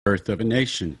Birth of a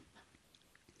Nation.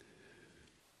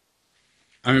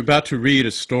 I'm about to read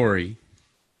a story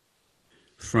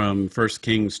from 1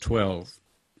 Kings 12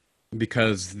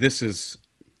 because this is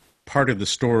part of the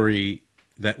story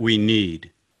that we need.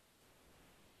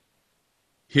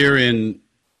 Here in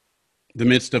the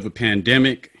midst of a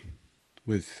pandemic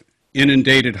with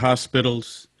inundated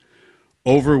hospitals,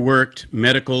 overworked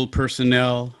medical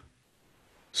personnel,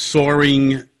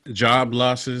 soaring job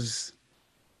losses,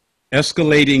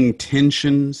 escalating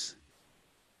tensions,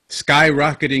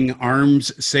 skyrocketing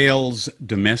arms sales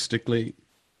domestically,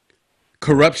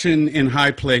 corruption in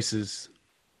high places,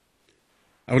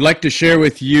 I would like to share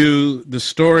with you the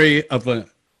story of a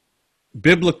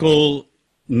biblical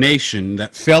nation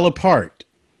that fell apart,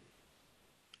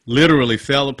 literally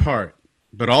fell apart,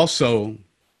 but also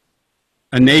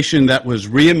a nation that was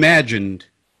reimagined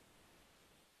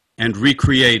and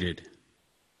recreated.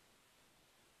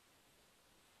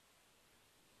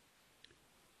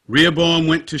 Rehoboam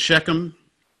went to Shechem,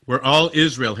 where all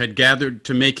Israel had gathered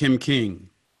to make him king.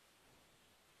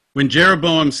 When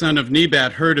Jeroboam, son of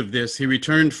Nebat, heard of this, he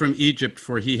returned from Egypt,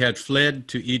 for he had fled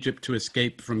to Egypt to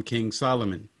escape from King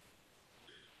Solomon.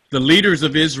 The leaders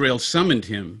of Israel summoned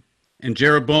him, and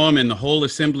Jeroboam and the whole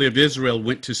assembly of Israel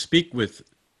went to speak with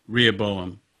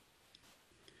Rehoboam.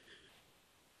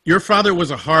 "Your father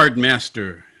was a hard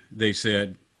master," they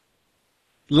said.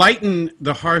 "Lighten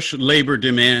the harsh labor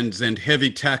demands and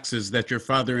heavy taxes that your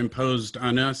father imposed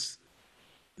on us.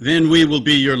 Then we will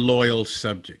be your loyal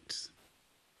subjects."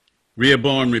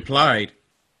 Rehoboam replied,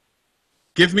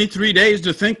 "Give me 3 days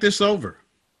to think this over.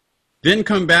 Then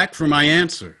come back for my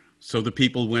answer." So the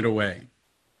people went away.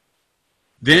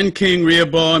 Then King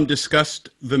Rehoboam discussed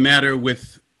the matter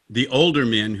with the older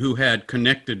men who had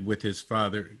connected with his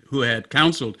father, who had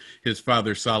counseled his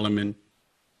father Solomon.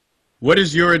 "What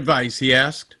is your advice?" he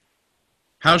asked.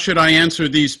 "How should I answer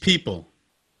these people?"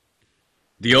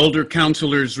 The older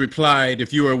counselors replied,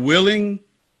 "If you are willing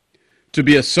to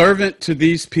be a servant to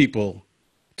these people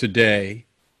today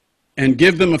and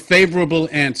give them a favorable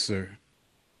answer,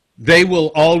 they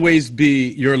will always be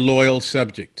your loyal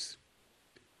subjects."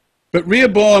 But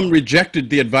Rehoboam rejected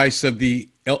the advice of the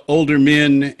older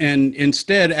men and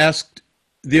instead asked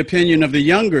the opinion of the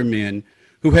younger men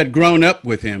who had grown up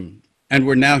with him and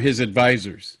were now his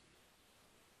advisors.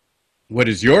 "What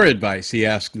is your advice?" he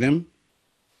asked them.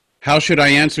 "How should I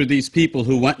answer these people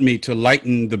who want me to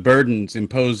lighten the burdens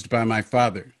imposed by my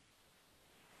father?"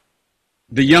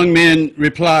 The young men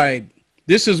replied,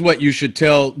 "This is what you should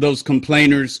tell those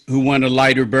complainers who want a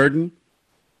lighter burden.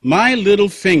 My little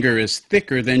finger is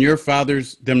thicker than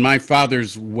my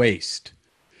father's waist.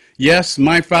 Yes,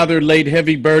 my father laid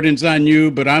heavy burdens on you,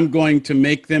 but I'm going to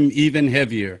make them even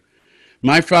heavier.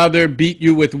 My father beat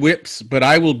you with whips, but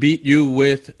I will beat you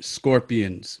with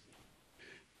scorpions."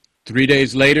 3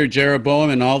 days later, Jeroboam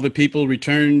and all the people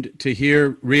returned to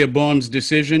hear Rehoboam's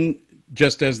decision,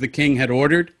 just as the king had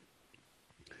ordered.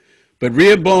 But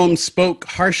Rehoboam spoke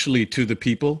harshly to the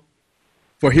people,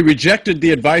 for he rejected the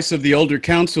advice of the older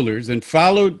counselors and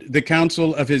followed the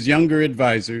counsel of his younger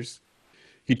advisors.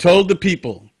 He told the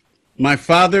people, "My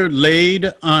father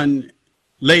laid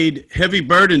heavy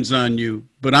burdens on you,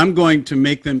 but I'm going to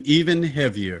make them even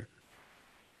heavier.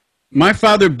 My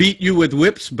father beat you with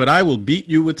whips, but I will beat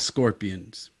you with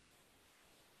scorpions."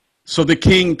 So the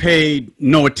king paid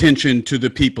no attention to the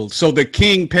people.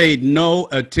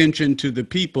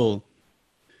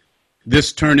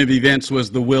 This turn of events was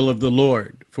the will of the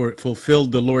Lord, for it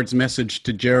fulfilled the Lord's message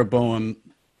to Jeroboam,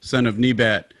 son of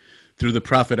Nebat, through the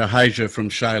prophet Ahijah from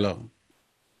Shiloh.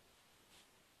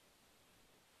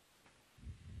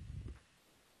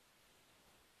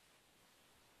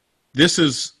 This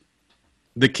is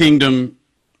the kingdom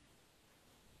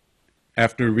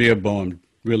after Rehoboam,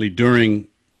 really during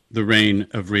the reign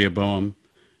of Rehoboam.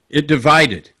 It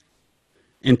divided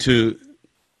into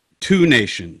two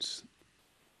nations.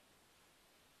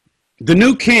 The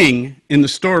new king in the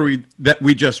story that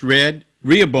we just read,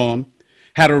 Rehoboam,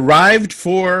 had arrived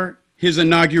for his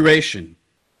inauguration.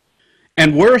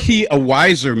 And were he a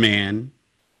wiser man,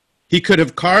 he could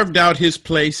have carved out his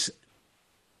place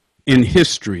in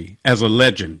history as a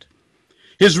legend.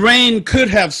 His reign could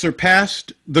have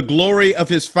surpassed the glory of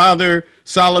his father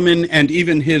Solomon and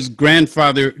even his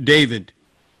grandfather David.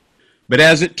 But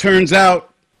as it turns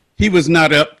out, he was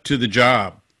not up to the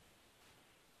job.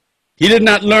 He did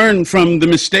not learn from the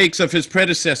mistakes of his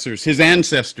predecessors, his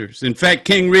ancestors. In fact,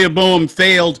 King Rehoboam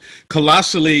failed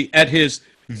colossally at his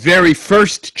very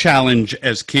first challenge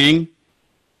as king.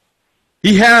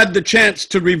 He had the chance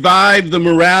to revive the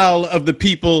morale of the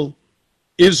people,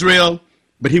 Israel,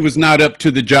 but he was not up to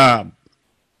the job.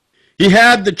 He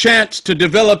had the chance to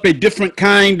develop a different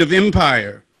kind of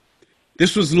empire.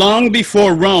 This was long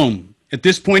before Rome. At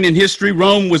this point in history,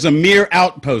 Rome was a mere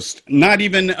outpost, not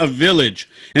even a village.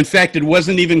 In fact, it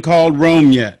wasn't even called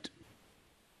Rome yet.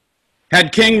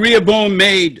 Had King Rehoboam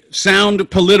made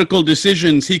sound political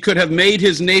decisions, he could have made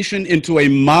his nation into a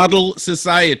model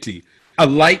society, a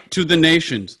light to the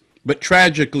nations. But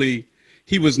tragically,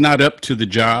 he was not up to the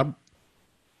job.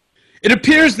 It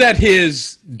appears that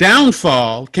his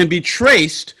downfall can be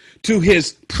traced to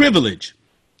his privilege.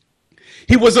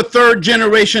 He was a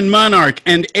third-generation monarch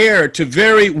and heir to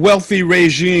very wealthy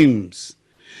regimes.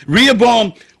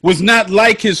 Rehoboam was not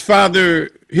like his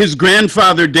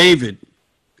grandfather David,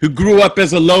 who grew up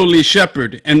as a lowly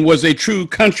shepherd and was a true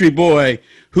country boy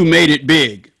who made it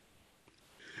big.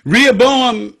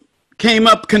 Rehoboam came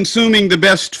up consuming the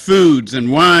best foods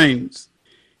and wines.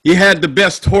 He had the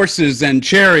best horses and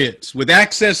chariots with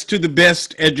access to the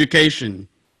best education.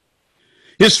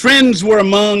 His friends were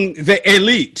among the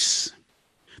elites.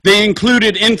 They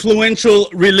included influential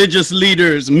religious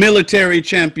leaders, military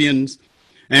champions,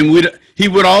 and he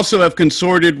would also have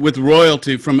consorted with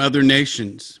royalty from other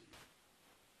nations.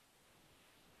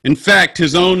 In fact,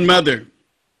 his own mother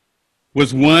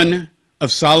was one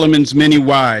of Solomon's many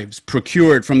wives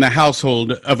procured from the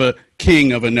household of a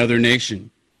king of another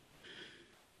nation.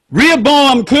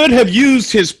 Rehoboam could have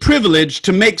used his privilege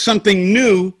to make something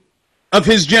new of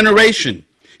his generation.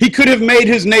 He could have made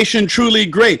his nation truly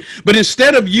great, but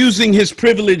instead of using his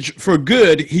privilege for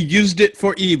good, he used it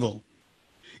for evil.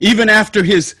 Even after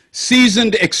his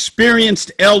seasoned,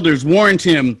 experienced elders warned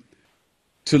him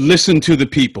to listen to the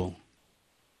people.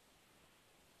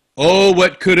 Oh,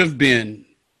 what could have been.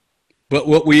 But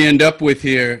what we end up with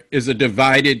here is a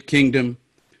divided kingdom.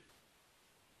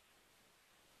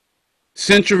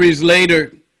 Centuries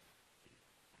later,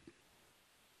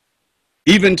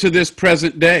 even to this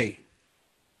present day,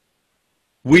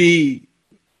 we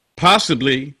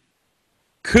possibly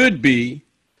could be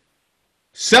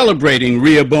celebrating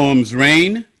Rehoboam's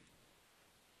reign,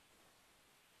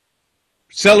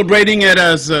 celebrating it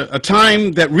as a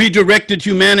time that redirected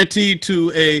humanity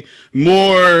to a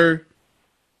more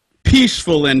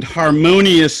peaceful and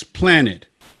harmonious planet.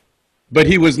 But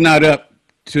he was not up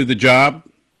to the job.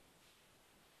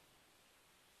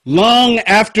 Long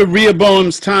after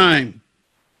Rehoboam's time,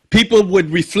 people would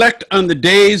reflect on the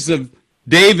days of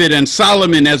David and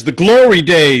Solomon as the glory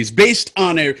days based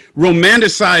on a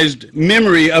romanticized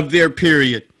memory of their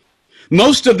period.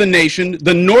 Most of the nation,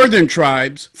 the northern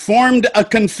tribes, formed a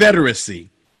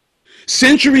confederacy.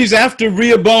 Centuries after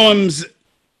Rehoboam's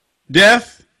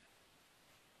death,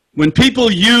 when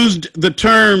people used the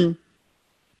term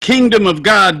kingdom of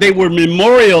God, they were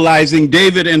memorializing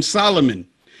David and Solomon.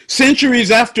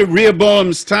 Centuries after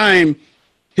Rehoboam's time,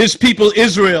 his people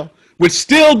Israel would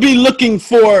still be looking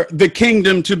for the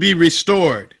kingdom to be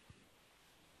restored.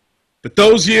 But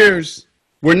those years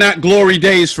were not glory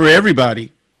days for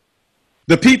everybody.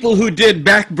 The people who did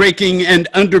backbreaking and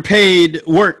underpaid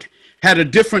work had a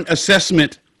different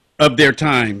assessment of their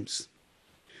times.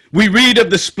 We read of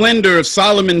the splendor of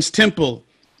Solomon's temple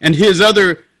and his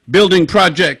other building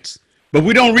projects, but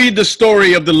we don't read the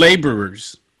story of the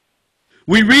laborers.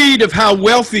 We read of how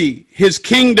wealthy his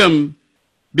kingdom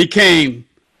became,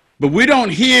 but we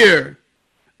don't hear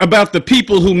about the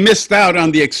people who missed out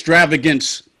on the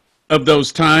extravagance of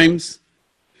those times.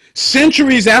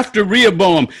 Centuries after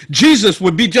Rehoboam, Jesus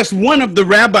would be just one of the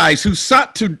rabbis who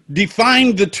sought to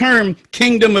define the term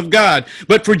kingdom of God.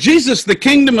 But for Jesus, the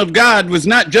kingdom of God was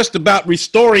not just about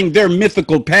restoring their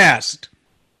mythical past.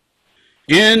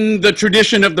 In the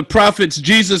tradition of the prophets,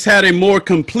 Jesus had a more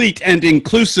complete and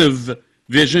inclusive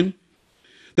vision.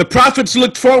 The prophets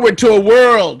looked forward to a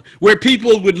world where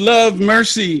people would love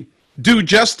mercy, do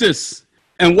justice,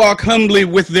 and walk humbly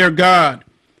with their God.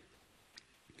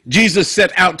 Jesus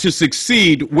set out to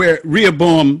succeed where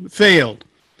Rehoboam failed.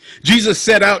 Jesus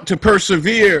set out to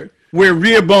persevere where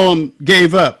Rehoboam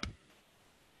gave up.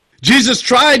 Jesus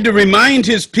tried to remind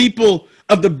his people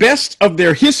of the best of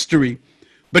their history,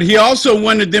 but he also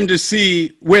wanted them to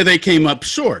see where they came up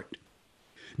short.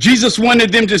 Jesus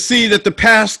wanted them to see that the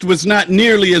past was not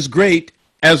nearly as great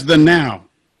as the now.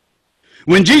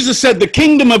 When Jesus said the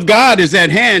kingdom of God is at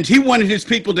hand, he wanted his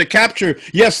people to capture,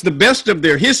 yes, the best of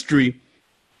their history,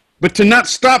 but to not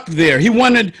stop there. He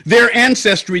wanted their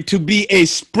ancestry to be a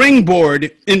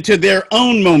springboard into their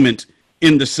own moment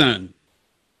in the sun.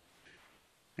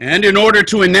 And in order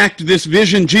to enact this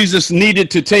vision, Jesus needed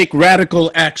to take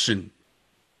radical action.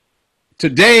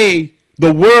 Today,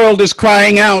 the world is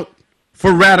crying out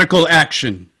for radical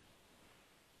action.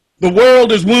 The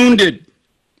world is wounded,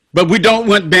 but we don't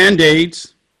want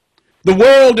Band-Aids. The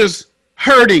world is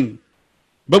hurting,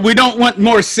 but we don't want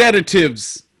more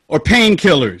sedatives or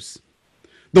painkillers.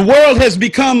 The world has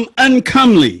become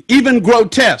uncomely, even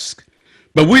grotesque,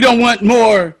 but we don't want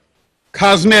more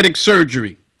cosmetic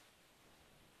surgery.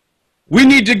 We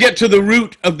need to get to the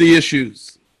root of the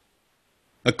issues.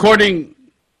 According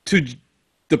to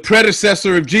the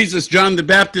predecessor of Jesus, John the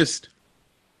Baptist,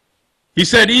 he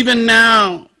said, even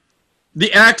now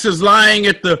the axe is lying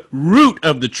at the root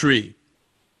of the tree.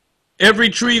 Every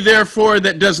tree, therefore,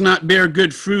 that does not bear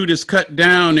good fruit is cut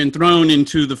down and thrown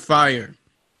into the fire.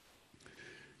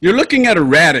 You're looking at a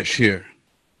radish here.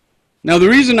 Now, the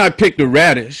reason I picked a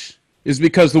radish is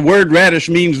because the word radish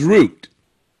means root.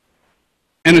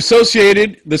 And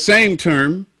associated, the same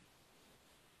term,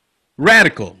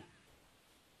 radical.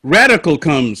 Radical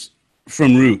comes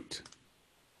from root.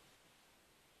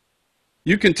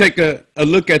 You can take a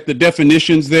look at the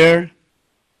definitions there.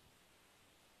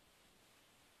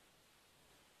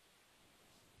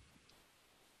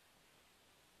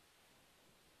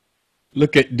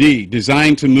 Look at D,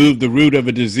 designed to move the root of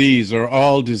a disease or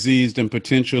all diseased and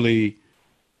potentially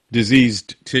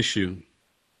diseased tissue.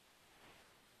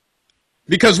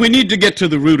 Because we need to get to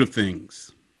the root of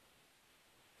things.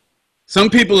 Some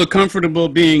people are comfortable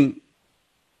being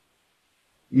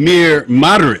mere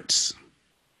moderates.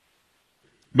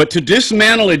 But to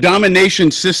dismantle a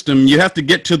domination system, you have to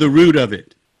get to the root of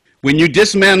it. When you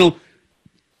dismantle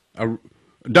a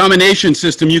domination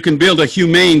system, you can build a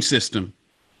humane system.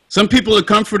 Some people are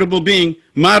comfortable being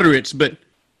moderates, but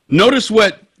notice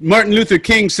what Martin Luther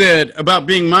King said about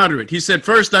being moderate. He said,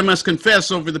 first, I must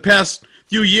confess, over the past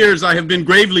few years, I have been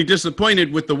gravely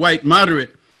disappointed with the white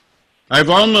moderate. I've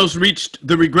almost reached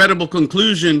the regrettable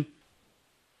conclusion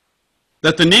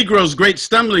that the Negro's great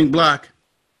stumbling block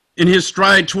in his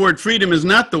stride toward freedom is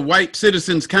not the white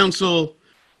Citizens Council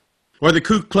or the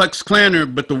Ku Klux Klaner,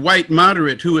 but the white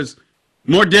moderate who is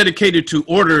more dedicated to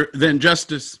order than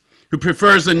justice, who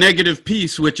prefers a negative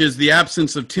peace, which is the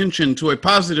absence of tension, to a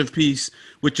positive peace,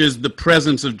 which is the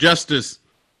presence of justice,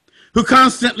 who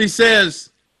constantly says,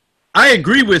 I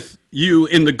agree with you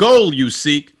in the goal you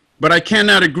seek, but I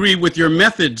cannot agree with your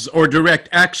methods or direct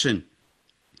action,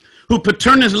 who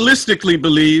paternalistically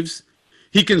believes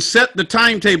he can set the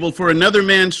timetable for another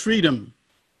man's freedom,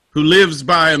 who lives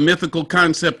by a mythical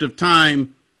concept of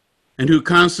time, and who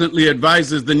constantly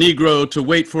advises the Negro to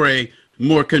wait for a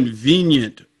more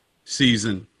convenient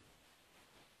season.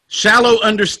 Shallow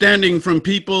understanding from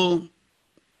people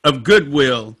of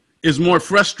goodwill is more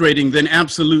frustrating than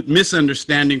absolute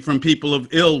misunderstanding from people of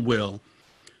ill will.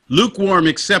 Lukewarm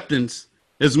acceptance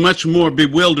is much more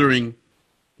bewildering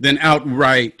than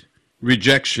outright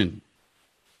rejection.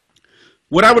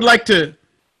 What I would like to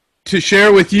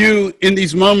share with you in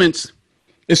these moments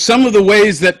is some of the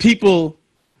ways that people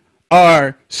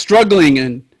are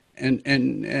struggling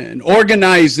and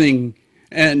organizing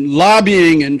and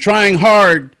lobbying and trying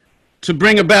hard to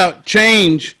bring about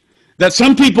change that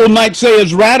some people might say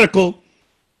is radical,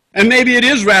 and maybe it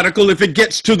is radical if it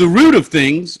gets to the root of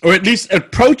things, or at least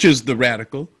approaches the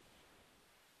radical.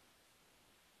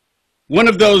 One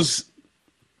of those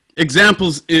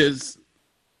examples is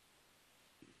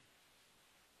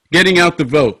getting out the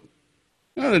vote.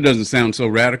 Well, that doesn't sound so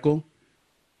radical.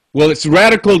 Well, it's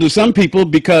radical to some people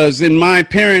because in my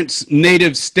parents'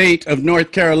 native state of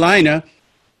North Carolina,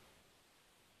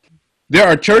 there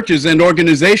are churches and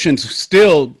organizations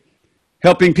still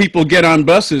helping people get on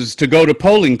buses to go to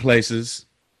polling places.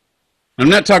 I'm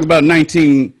not talking about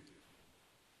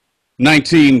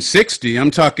 1960, I'm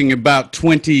talking about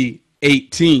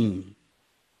 2018.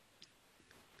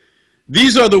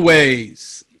 These are the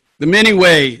ways, the many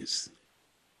ways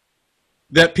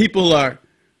that people are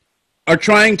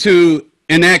trying to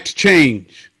enact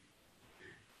change.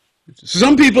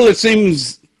 Some people, it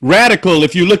seems radical.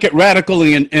 If you look at radical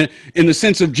in the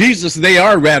sense of Jesus, they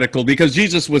are radical because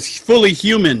Jesus was fully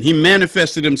human. He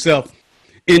manifested himself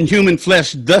in human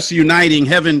flesh, thus uniting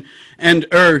heaven and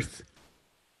earth.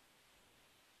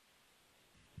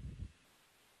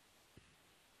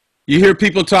 You hear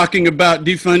people talking about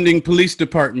defunding police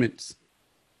departments.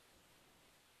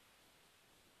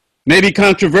 Maybe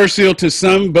controversial to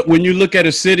some, but when you look at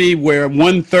a city where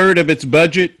 1/3 of its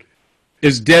budget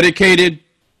is dedicated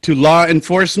to law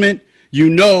enforcement, you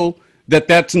know that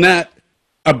that's not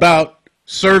about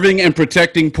serving and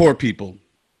protecting poor people.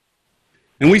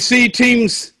 And we see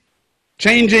teams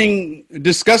changing,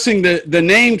 discussing the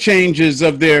name changes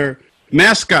of their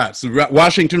mascots, the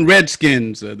Washington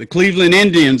Redskins, the Cleveland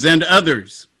Indians, and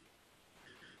others.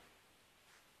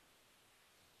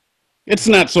 It's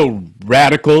not so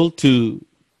radical to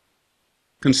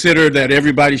consider that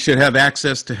everybody should have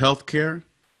access to health care.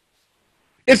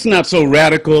 It's not so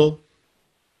radical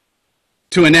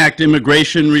to enact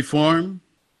immigration reform.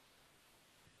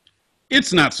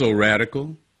 It's not so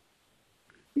radical.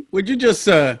 Would you just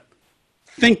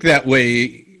think that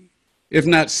way, if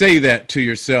not say that to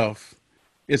yourself?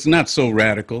 It's not so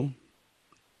radical.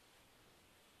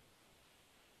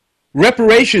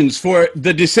 Reparations for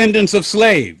the descendants of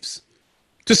slaves.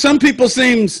 To some people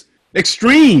seems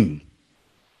extreme,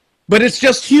 but it's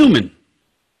just human.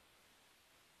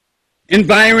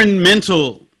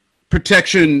 Environmental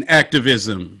protection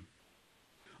activism.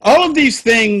 All of these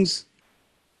things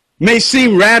may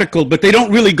seem radical, but they don't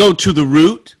really go to the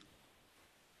root.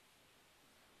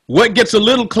 What gets a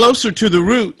little closer to the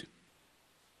root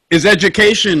is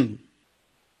education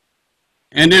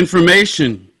and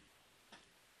information.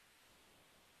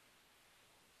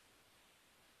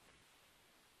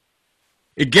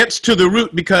 It gets to the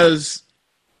root because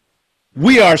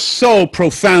we are so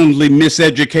profoundly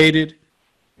miseducated,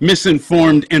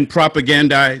 misinformed, and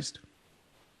propagandized.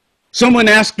 Someone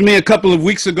asked me a couple of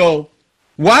weeks ago,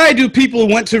 why do people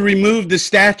want to remove the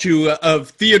statue of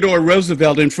Theodore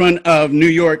Roosevelt in front of New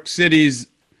York City's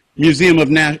Museum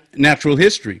of Natural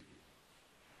History?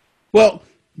 Well,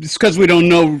 it's because we don't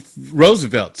know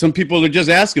Roosevelt. Some people are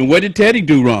just asking, what did Teddy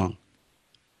do wrong?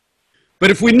 But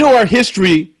if we know our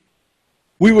history,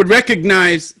 we would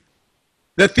recognize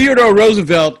that Theodore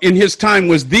Roosevelt in his time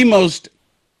was the most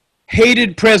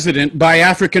hated president by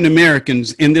African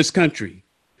Americans in this country.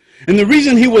 And the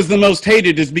reason he was the most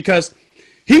hated is because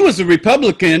he was a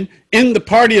Republican in the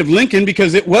party of Lincoln,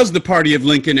 because it was the party of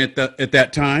Lincoln at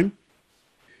that time.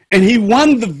 And he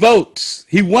won the votes.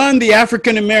 He won the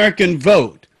African American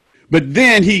vote. But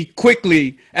then he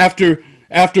quickly, after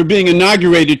being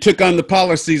inaugurated, took on the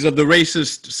policies of the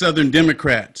racist Southern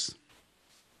Democrats.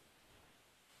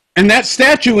 And that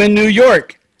statue in New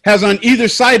York has on either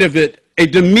side of it a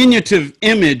diminutive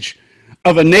image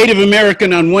of a Native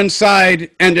American on one side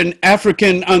and an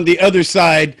African on the other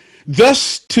side,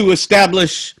 thus to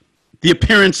establish the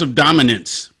appearance of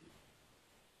dominance.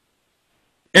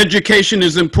 Education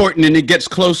is important, and it gets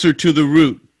closer to the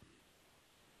root.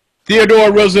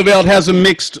 Theodore Roosevelt has a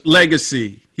mixed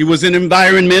legacy. He was an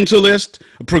environmentalist,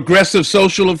 a progressive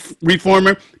social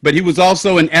reformer, but he was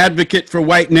also an advocate for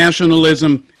white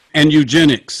nationalism and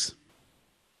eugenics.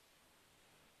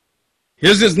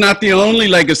 His is not the only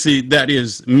legacy that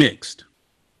is mixed.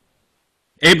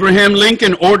 Abraham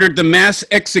Lincoln ordered the mass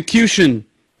execution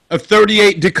of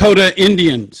 38 Dakota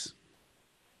Indians.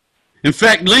 In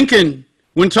fact, Lincoln,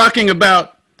 when talking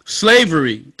about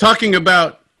slavery,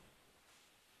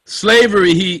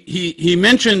 he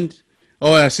mentioned,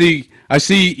 oh, I see,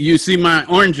 you see my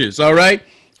oranges, all right?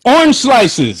 Orange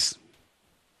slices.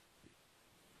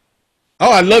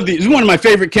 Oh, I love these. This is one of my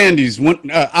favorite candies.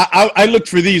 I looked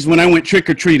for these when I went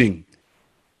trick-or-treating.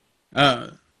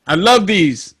 I love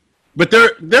these, but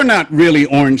they're not really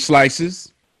orange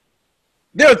slices.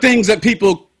 They're things that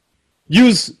people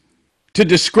use to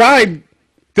describe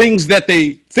things that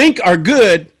they think are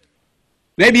good,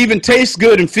 maybe even taste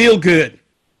good and feel good.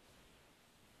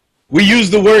 We use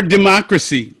the word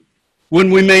democracy when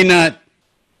we may not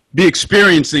be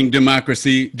experiencing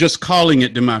democracy, just calling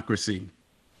it democracy.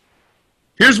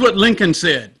 Here's what Lincoln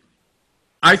said.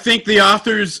 I think the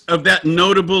authors of that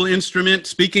notable instrument,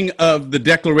 speaking of the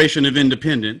Declaration of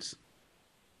Independence,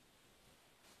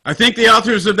 I think the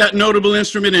authors of that notable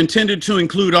instrument intended to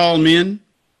include all men,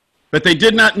 but they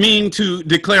did not mean to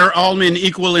declare all men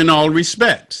equal in all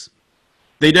respects.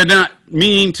 They did not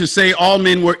mean to say all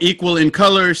men were equal in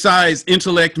color, size,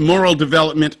 intellect, moral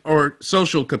development, or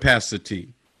social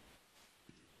capacity.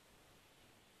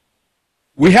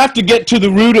 We have to get to the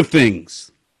root of things.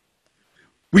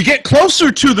 We get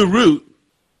closer to the root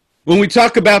when we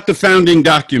talk about the founding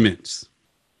documents.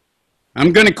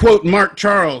 I'm going to quote Mark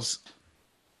Charles,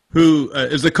 who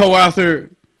is the co-author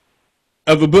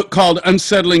of a book called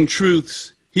Unsettling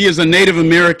Truths. He is a Native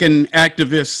American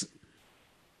activist.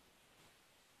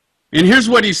 And here's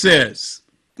what he says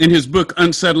in his book,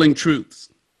 Unsettling Truths.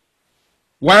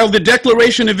 While the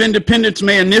Declaration of Independence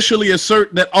may initially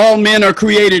assert that all men are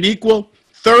created equal,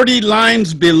 30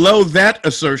 lines below that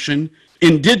assertion,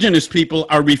 indigenous people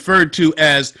are referred to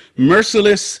as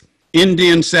merciless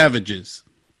Indian savages.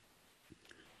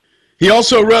 He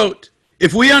also wrote,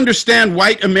 if we understand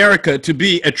white America to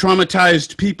be a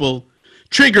traumatized people,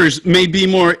 triggers may be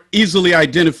more easily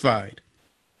identified.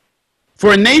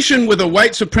 For a nation with a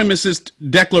white supremacist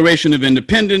Declaration of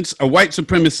Independence, a white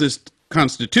supremacist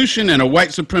Constitution, and a white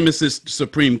supremacist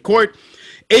Supreme Court,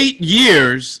 8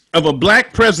 years of a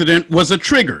black president was a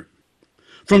trigger.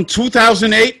 From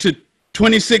 2008 to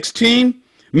 2016,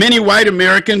 Many white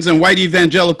Americans and white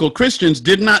evangelical Christians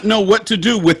did not know what to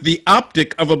do with the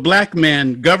optic of a black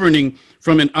man governing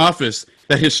from an office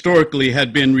that historically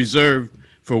had been reserved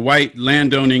for white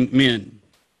landowning men.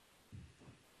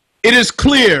 It is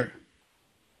clear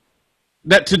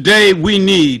that today we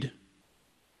need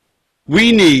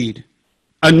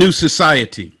a new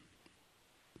society.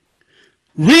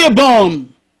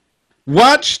 Rehoboam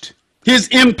watched his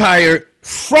empire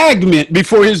fragment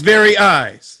before his very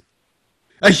eyes.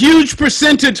 A huge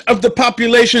percentage of the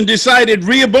population decided,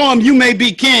 Rehoboam, you may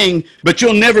be king, but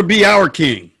you'll never be our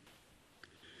king.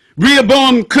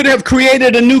 Rehoboam could have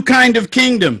created a new kind of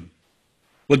kingdom.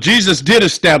 Well, Jesus did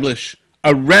establish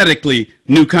a radically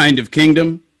new kind of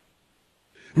kingdom.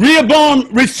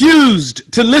 Rehoboam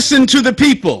refused to listen to the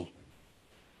people.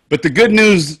 But the good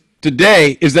news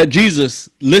today is that Jesus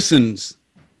listens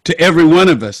to every one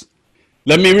of us.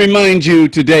 Let me remind you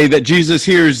today that Jesus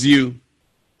hears you.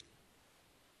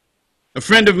 A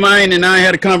friend of mine and I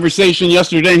had a conversation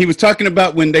yesterday, and he was talking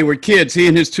about when they were kids, he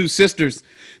and his two sisters,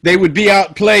 they would be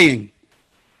out playing.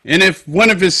 And if one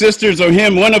of his sisters or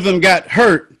him, one of them got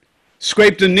hurt,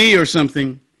 scraped a knee or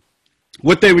something,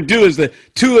 what they would do is the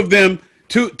two of them,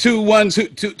 two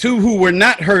who were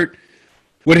not hurt,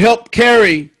 would help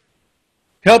the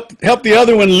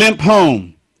other one limp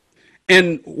home.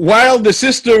 And while the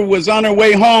sister was on her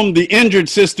way home, the injured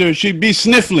sister, she'd be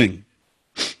sniffling.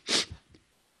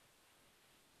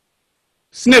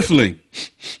 Sniffling.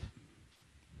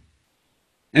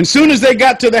 And soon as they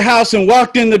got to the house and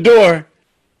walked in the door,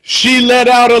 she let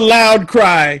out a loud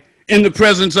cry in the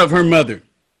presence of her mother.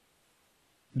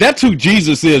 That's who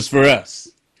Jesus is for us.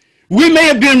 We may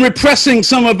have been repressing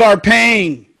some of our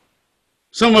pain,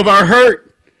 some of our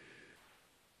hurt,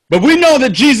 but we know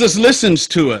that Jesus listens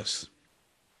to us.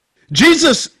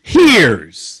 Jesus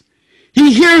hears.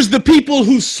 He hears the people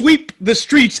who sweep the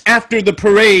streets after the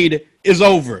parade is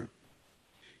over.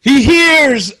 He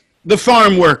hears the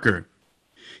farm worker.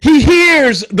 He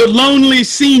hears the lonely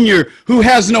senior who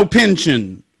has no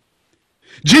pension.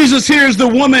 Jesus hears the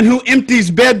woman who empties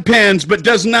bedpans but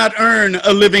does not earn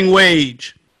a living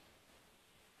wage.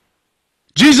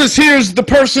 Jesus hears the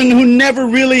person who never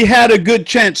really had a good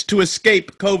chance to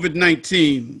escape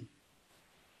COVID-19.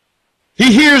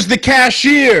 He hears the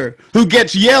cashier who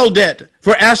gets yelled at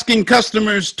for asking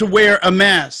customers to wear a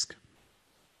mask.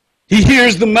 He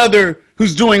hears the mother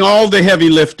who's doing all the heavy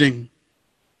lifting.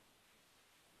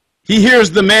 He hears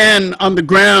the man on the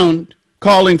ground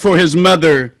calling for his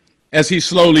mother as he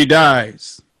slowly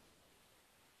dies.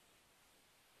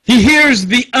 He hears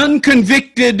the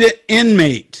unconvicted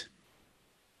inmate.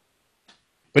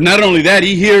 But not only that,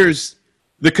 he hears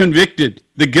the convicted,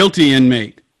 the guilty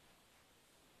inmate.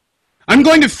 I'm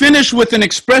going to finish with an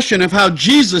expression of how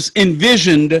Jesus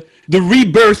envisioned the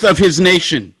rebirth of his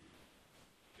nation.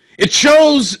 It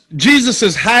shows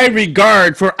Jesus' high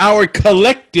regard for our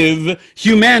collective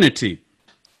humanity.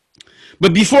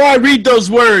 But before I read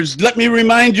those words, let me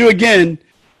remind you again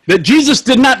that Jesus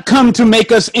did not come to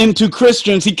make us into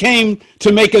Christians. He came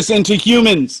to make us into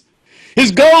humans.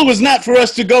 His goal was not for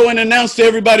us to go and announce to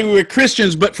everybody we were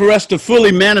Christians, but for us to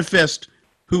fully manifest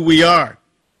who we are.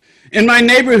 In my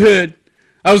neighborhood,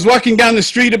 I was walking down the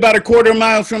street about a quarter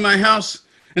mile from my house,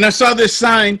 and I saw this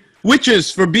sign,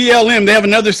 Witches for BLM. They have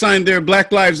another sign there,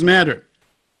 Black Lives Matter.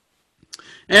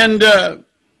 And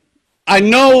I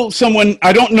know someone,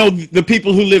 I don't know the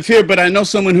people who live here, but I know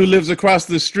someone who lives across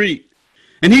the street.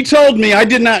 And he told me, I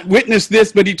did not witness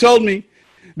this, but he told me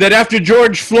that after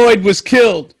George Floyd was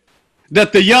killed,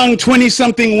 that the young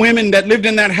 20-something women that lived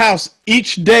in that house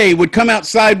each day would come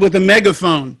outside with a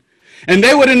megaphone, and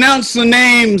they would announce the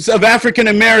names of African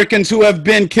Americans who have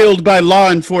been killed by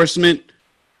law enforcement.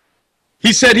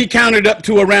 He said he counted up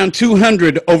to around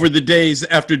 200 over the days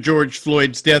after George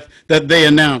Floyd's death that they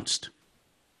announced.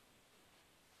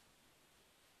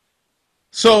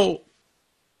 So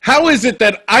how is it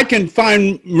that I can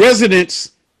find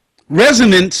resonance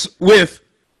with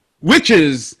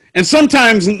witches and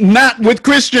sometimes not with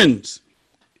Christians?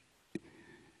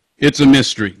 It's a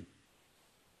mystery.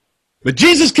 But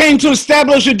Jesus came to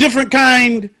establish a different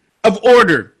kind of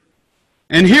order.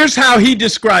 And here's how he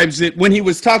describes it when he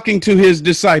was talking to his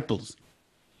disciples.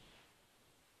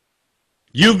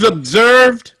 You've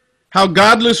observed how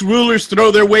godless rulers throw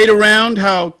their weight around,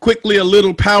 how quickly a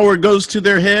little power goes to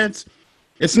their heads.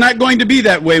 It's not going to be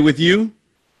that way with you.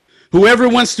 Whoever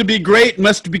wants to be great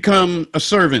must become a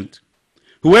servant.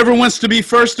 Whoever wants to be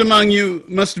first among you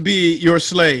must be your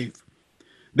slave.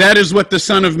 That is what the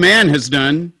Son of Man has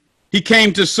done. He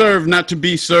came to serve, not to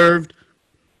be served,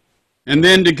 and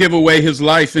then to give away his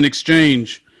life in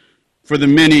exchange for the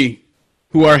many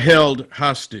who are held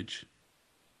hostage.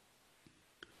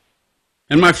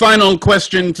 And my final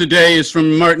question today is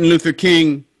from Martin Luther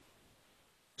King.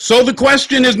 So the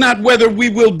question is not whether we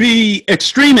will be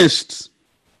extremists,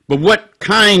 but what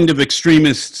kind of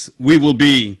extremists we will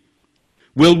be.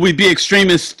 Will we be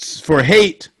extremists for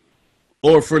hate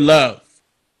or for love?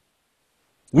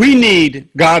 We need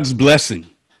God's blessing.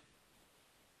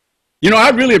 You know,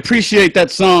 I really appreciate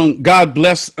that song, God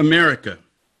Bless America.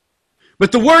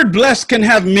 But the word bless can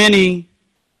have many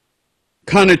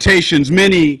connotations,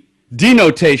 many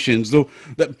denotations.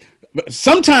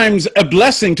 Sometimes a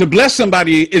blessing, to bless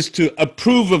somebody, is to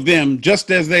approve of them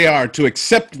just as they are, to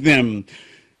accept them,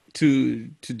 to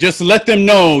just let them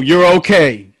know you're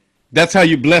okay. That's how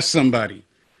you bless somebody.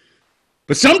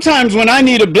 But sometimes when I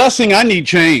need a blessing, I need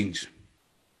change.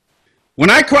 When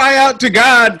I cry out to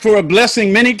God for a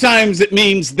blessing, many times it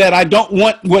means that I don't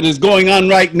want what is going on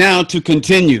right now to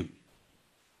continue.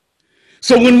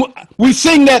 So when we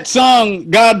sing that song,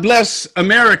 God Bless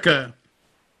America,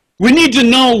 we need to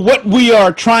know what we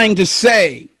are trying to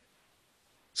say.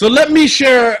 So let me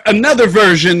share another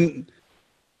version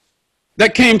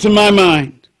that came to my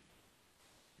mind.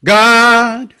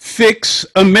 God fix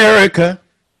America,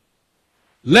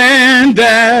 land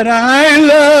that I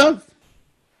love.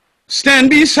 Stand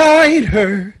beside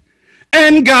her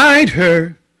and guide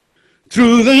her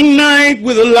through the night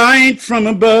with a light from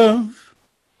above.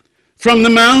 From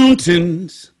the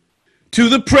mountains to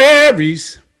the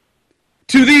prairies,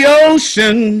 to the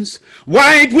oceans,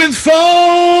 white with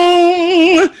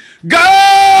foam.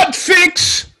 God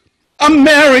fix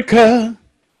America,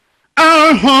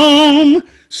 our home,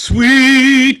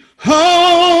 sweet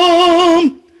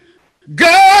home.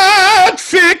 God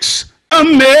fix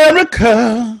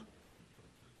America,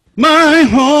 my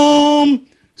home,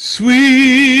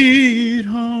 sweet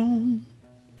home.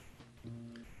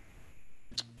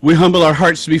 We humble our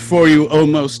hearts before you, O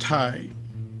Most High,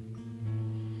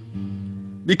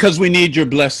 because we need your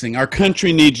blessing. Our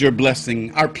country needs your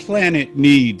blessing. Our planet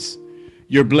needs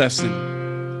your blessing.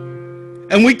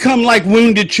 And we come like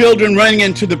wounded children running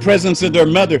into the presence of their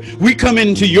mother. We come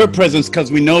into your presence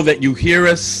because we know that you hear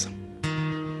us.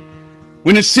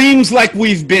 When it seems like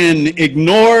we've been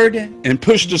ignored and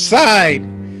pushed aside,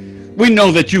 we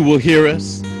know that you will hear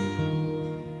us.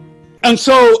 And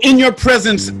so in your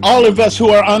presence, all of us who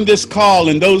are on this call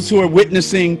and those who are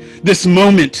witnessing this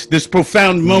moment, this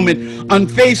profound moment on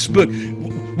Facebook,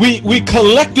 we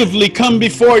collectively come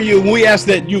before you and we ask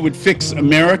that you would fix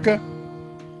America.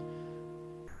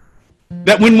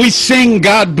 That when we sing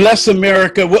God Bless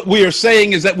America, what we are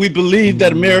saying is that we believe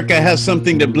that America has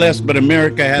something to bless, but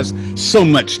America has so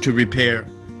much to repair.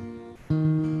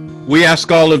 We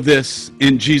ask all of this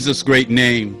in Jesus' great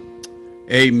name.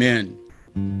 Amen.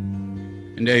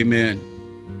 And amen.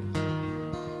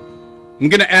 I'm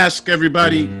going to ask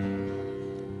everybody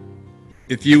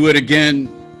if you would again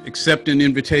accept an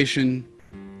invitation.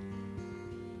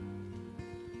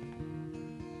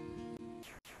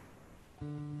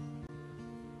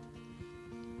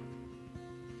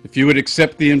 If you would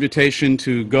accept the invitation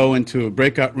to go into a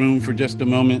breakout room for just a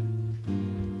moment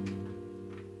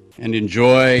and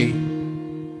enjoy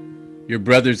your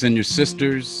brothers and your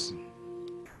sisters.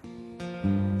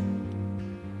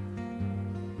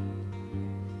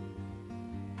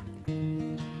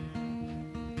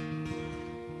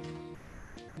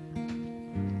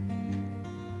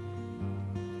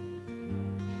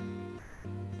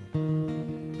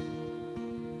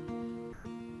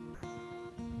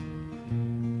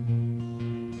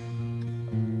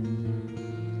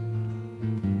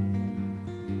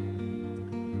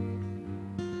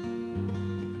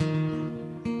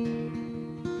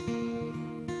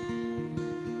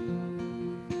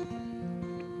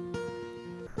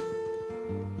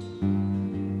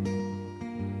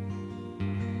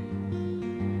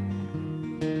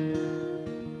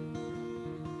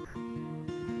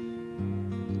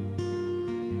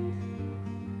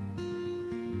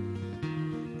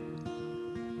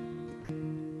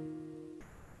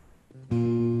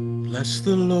 Bless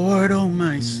the Lord, oh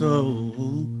my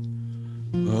soul,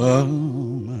 oh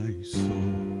my soul.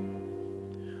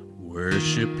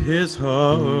 Worship his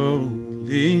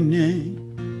holy name.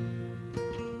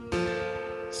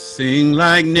 Sing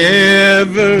like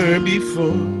never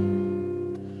before,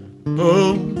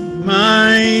 oh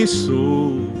my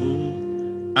soul.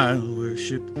 I'll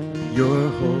worship your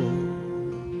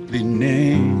holy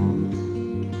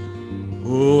name.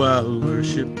 Oh, I'll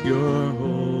worship your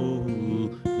holy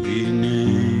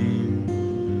name.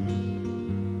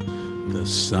 The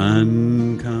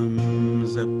sun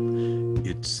comes up,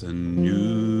 it's a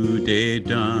new day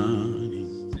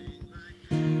dawning.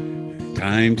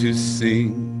 Time to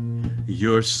sing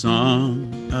your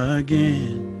song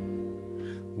again.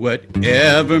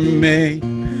 whatever may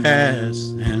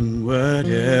pass and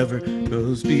whatever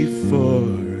goes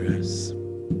before us.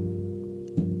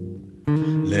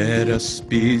 Let us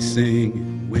be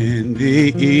singing when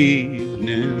the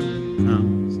evening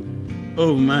comes.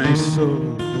 Oh, my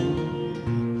soul,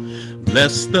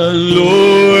 bless the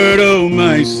Lord, oh,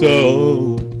 my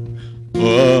soul.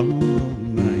 Oh,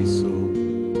 my soul,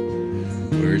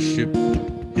 worship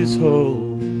his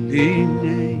holy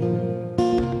name.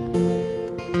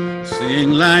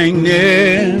 Sing like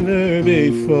never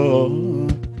before.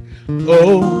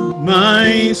 Oh,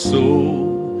 my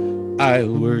soul, I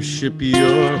worship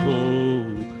your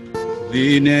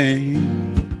holy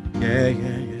name. Yeah,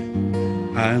 yeah,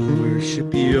 yeah. I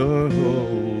worship your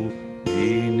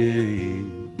holy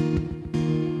name.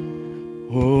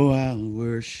 Oh, I'll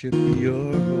worship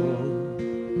your holy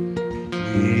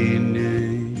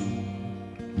name.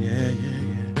 Yeah, yeah,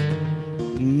 yeah.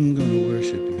 I'm gonna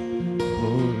worship your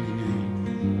holy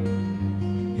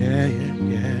name. Yeah, yeah,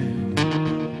 yeah.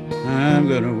 I'm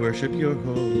gonna worship your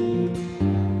holy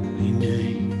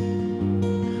name.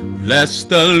 Bless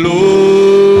the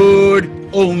Lord,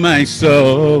 oh my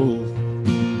soul.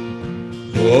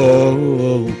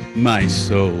 Oh, my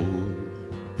soul.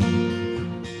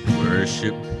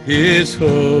 Worship his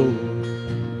holy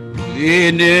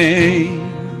name.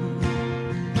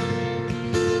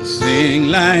 Sing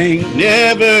like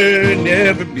never,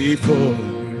 never before.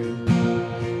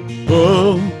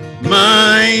 Oh,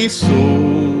 my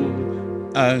soul,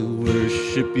 I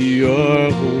worship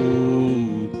your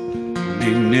holy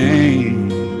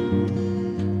name.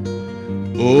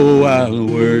 Oh, I'll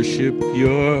worship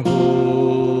your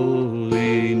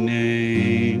holy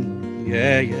name.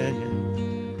 Yeah, yeah, yeah.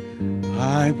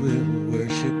 I will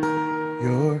worship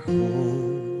your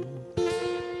holy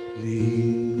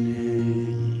name.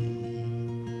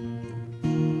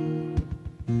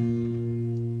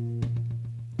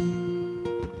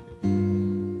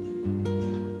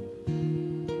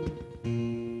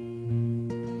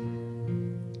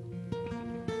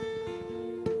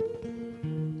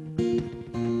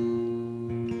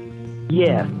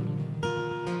 Yes.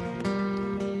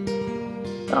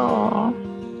 Oh.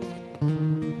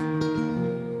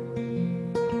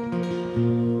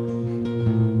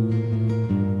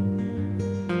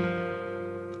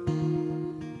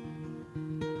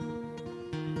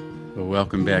 Well,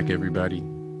 welcome back, everybody.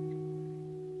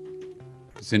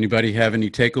 Does anybody have any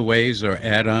takeaways or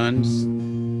add-ons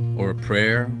or a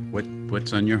prayer?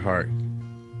 What's on your heart?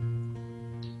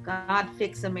 God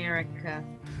fix America.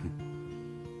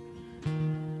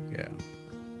 Yeah.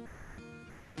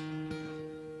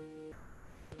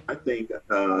 I think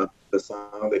the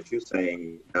song that you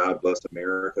sang, God Bless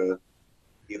America,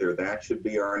 either that should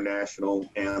be our national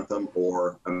anthem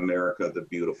or America the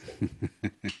Beautiful.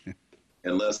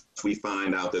 Unless we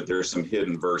find out that there's some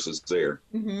hidden verses there.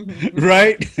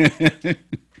 Right?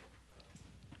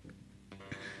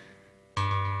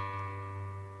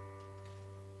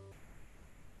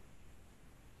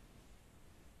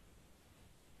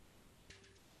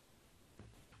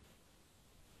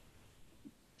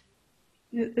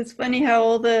 It's funny how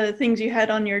all the things you had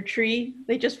on your tree,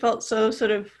 they just felt so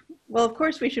sort of, well, of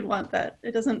course we should want that.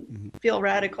 It doesn't feel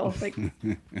radical, like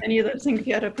any of those things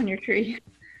you had up on your tree.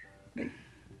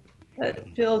 That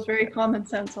feels very common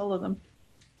sense, all of them.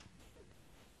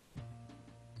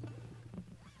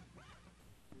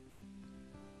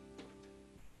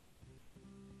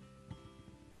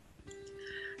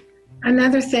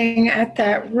 Another thing at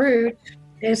that root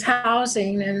is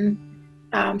housing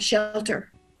and shelter.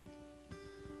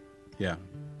 Yeah.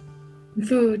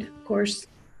 Food, of course.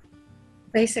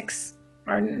 Basics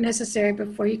are necessary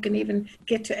before you can even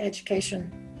get to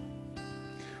education.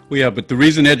 Well, yeah, but the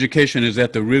reason education is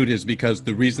at the root is because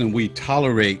the reason we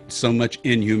tolerate so much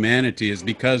inhumanity is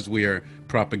because we are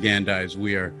propagandized,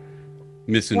 we are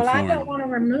misinformed. Well, I don't want to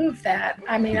remove that.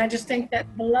 I mean, I just think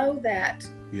that below that,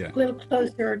 yeah, a little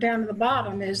closer down to the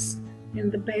bottom is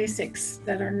in the basics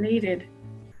that are needed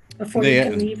before you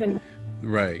can even...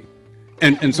 Right.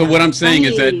 And so what I'm saying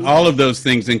is that all of those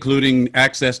things, including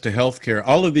access to healthcare,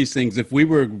 all of these things, if we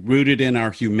were rooted in our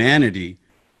humanity,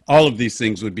 all of these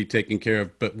things would be taken care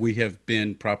of, but we have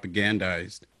been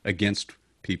propagandized against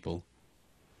people.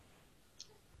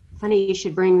 Funny you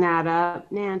should bring that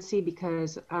up, Nancy,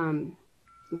 because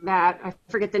that, I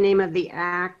forget the name of the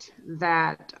act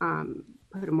that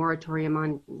put a moratorium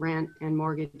on rent and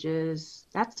mortgages.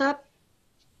 That's up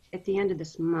at the end of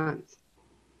this month.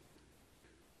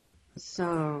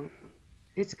 So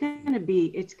it's going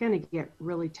to get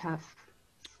really tough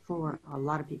for a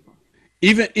lot of people.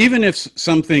 Even if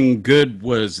something good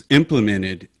was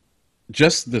implemented,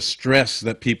 just the stress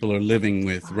that people are living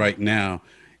with right now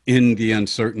in the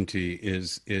uncertainty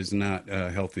is not a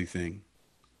healthy thing.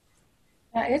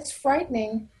 It's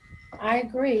frightening. I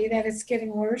agree that it's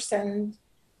getting worse, and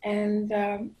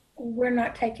we're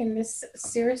not taking this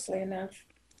seriously enough.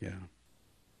 Yeah.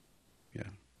 Yeah.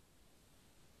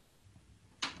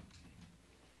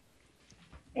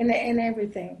 In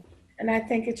everything. And I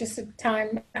think it's just a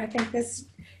time, I think this,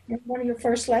 one of your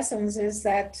first lessons is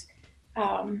that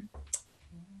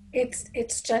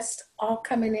it's just all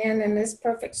coming in this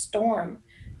perfect storm,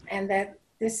 and that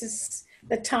this is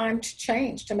the time to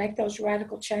change, to make those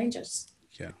radical changes.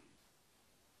 Yeah.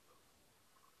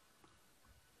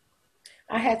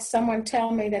 I had someone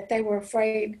tell me that they were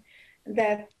afraid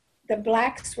that the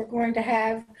blacks were going to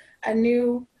have a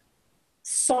new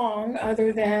song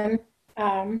other than,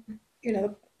 you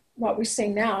know, what we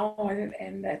sing now,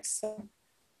 and that's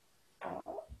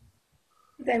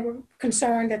they were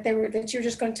concerned that that you're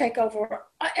just going to take over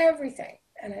everything,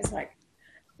 and it's like,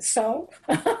 so.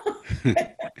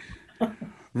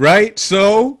 Right.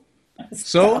 So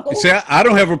see, I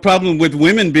don't have a problem with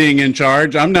women being in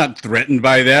charge. I'm not threatened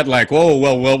by that. Like, oh,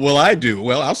 well, I do.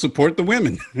 Well, I'll support the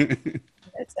women.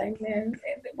 Amen.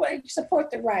 Well, you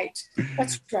support the right.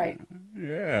 What's right?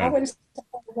 Yeah. I wouldn't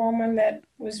support a woman that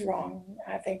was wrong,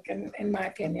 I think, in my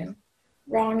opinion.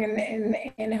 Wrong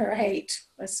in her hate,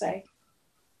 let's say.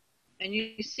 And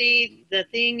you see, the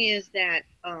thing is that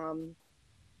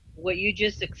what you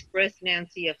just expressed,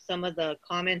 Nancy, of some of the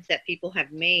comments that people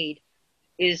have made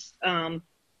is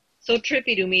so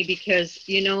trippy to me, because,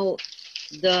 you know,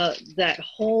 that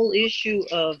whole issue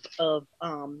of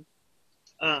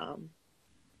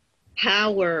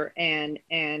power and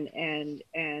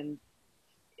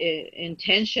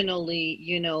intentionally,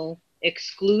 you know,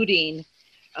 excluding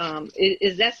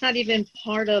is that's not even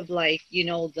part of, like, you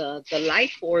know, the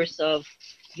life force of,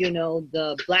 you know,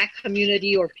 the Black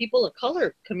community or people of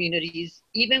color communities,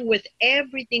 even with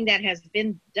everything that has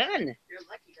been done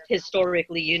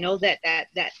historically, you know, that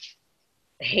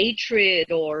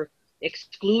hatred or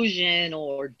exclusion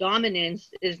or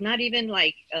dominance is not even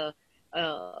like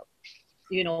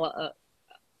you know,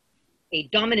 a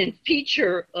dominant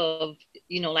feature of,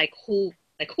 you know, like who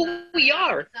we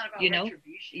are, you know.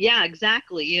 Yeah,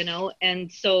 exactly, you know. And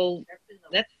so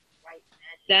that's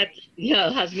yeah,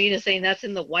 Hasmina saying that's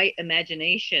in the white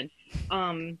imagination.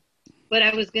 But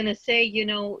I was gonna say, you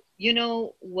know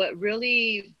what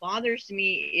really bothers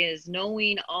me is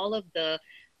knowing all of the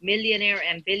millionaire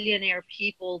and billionaire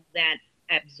people that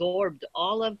absorbed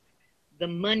all of the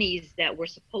monies that were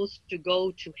supposed to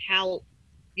go to help,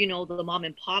 you know, the mom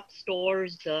and pop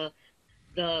stores, the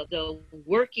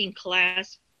working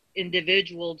class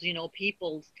individuals, you know,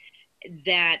 peoples,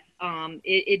 that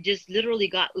it just literally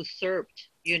got usurped,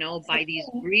 you know, by these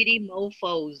greedy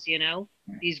mofos, you know,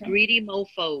 these greedy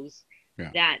mofos.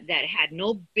 Yeah. that had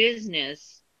no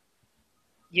business,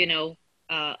 you know,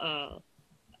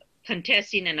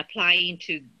 contesting and applying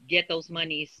to get those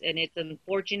monies. And it's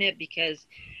unfortunate because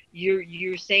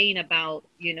you're saying about,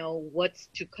 you know, what's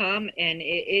to come, and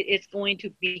it's going to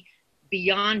be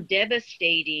beyond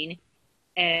devastating.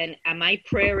 And my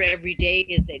prayer every day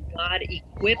is that God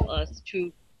equip us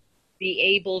to be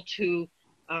able to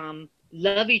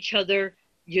love each other,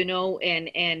 you know,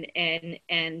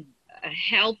 and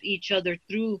help each other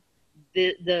through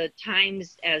the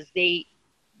times as they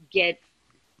get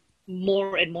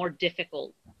more and more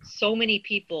difficult. So many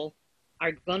people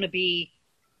are going to be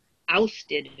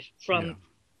ousted from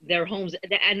their homes,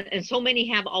 and so many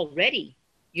have already,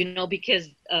 you know, because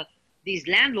these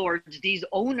landlords, these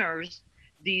owners,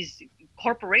 these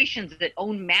corporations that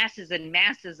own masses and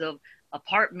masses of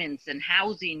apartments and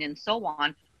housing and so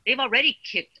on, they've already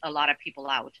kicked a lot of people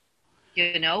out.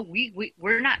 You know,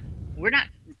 we're not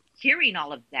hearing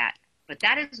all of that, but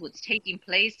that is what's taking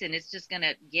place, and it's just going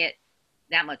to get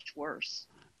that much worse.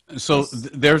 So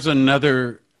there's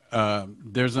another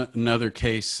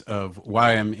case of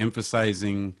why I'm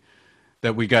emphasizing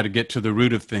that we got to get to the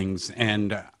root of things.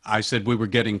 And I said we were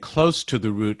getting close to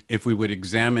the root if we would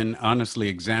honestly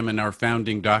examine our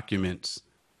founding documents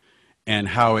and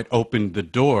how it opened the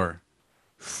door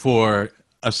for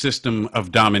a system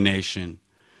of domination.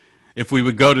 If we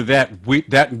would go to that,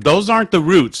 those aren't the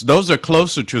roots. Those are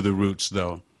closer to the roots,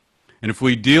 though. And if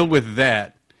we deal with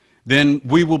that, then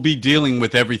we will be dealing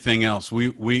with everything else.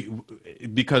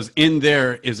 Because in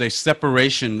there is a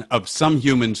separation of some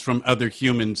humans from other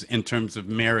humans in terms of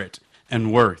merit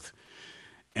and worth,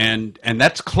 and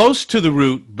that's close to the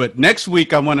root. But next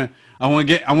week I want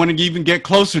to even get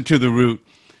closer to the root.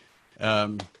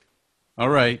 All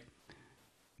right,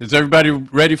 is everybody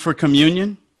ready for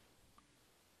communion?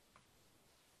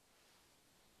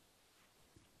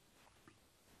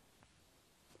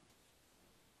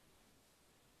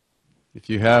 If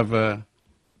you have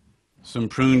some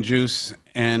prune juice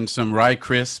and some rye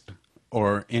crisp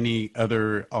or any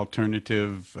other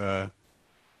alternative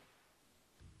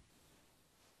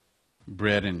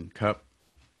bread and cup.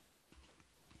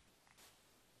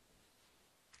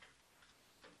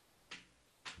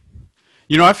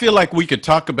 You know, I feel like we could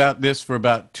talk about this for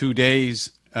about 2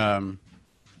 days. And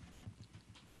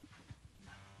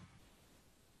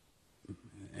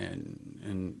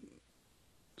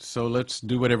so let's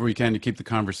do whatever we can to keep the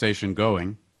conversation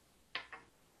going.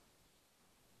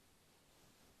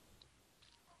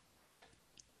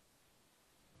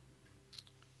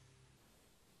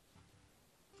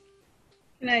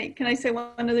 Can I say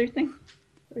one other thing?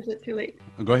 Or is it too late?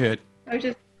 Go ahead. I was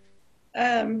just,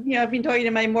 I've been talking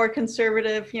to my more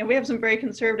conservative, we have some very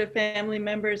conservative family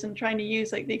members and trying to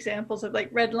use like the examples of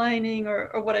like redlining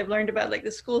or what I've learned about like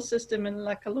the school system in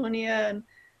La Colonia and,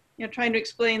 trying to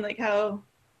explain like how,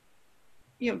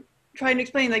 trying to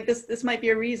explain like this might be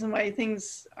a reason why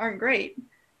things aren't great.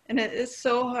 And it is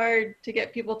so hard to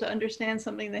get people to understand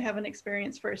something they haven't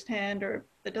experienced firsthand or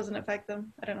that doesn't affect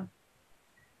them. I don't know.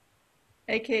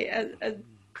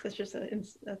 That's just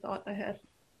a thought I had.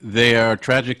 They are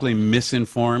tragically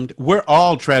misinformed. We're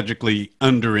all tragically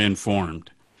underinformed.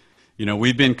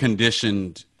 We've been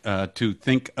conditioned to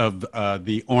think of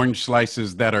the orange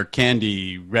slices that are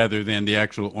candy rather than the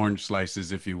actual orange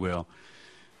slices, if you will.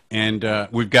 And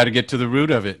we've got to get to the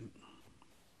root of it.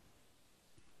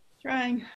 Trying.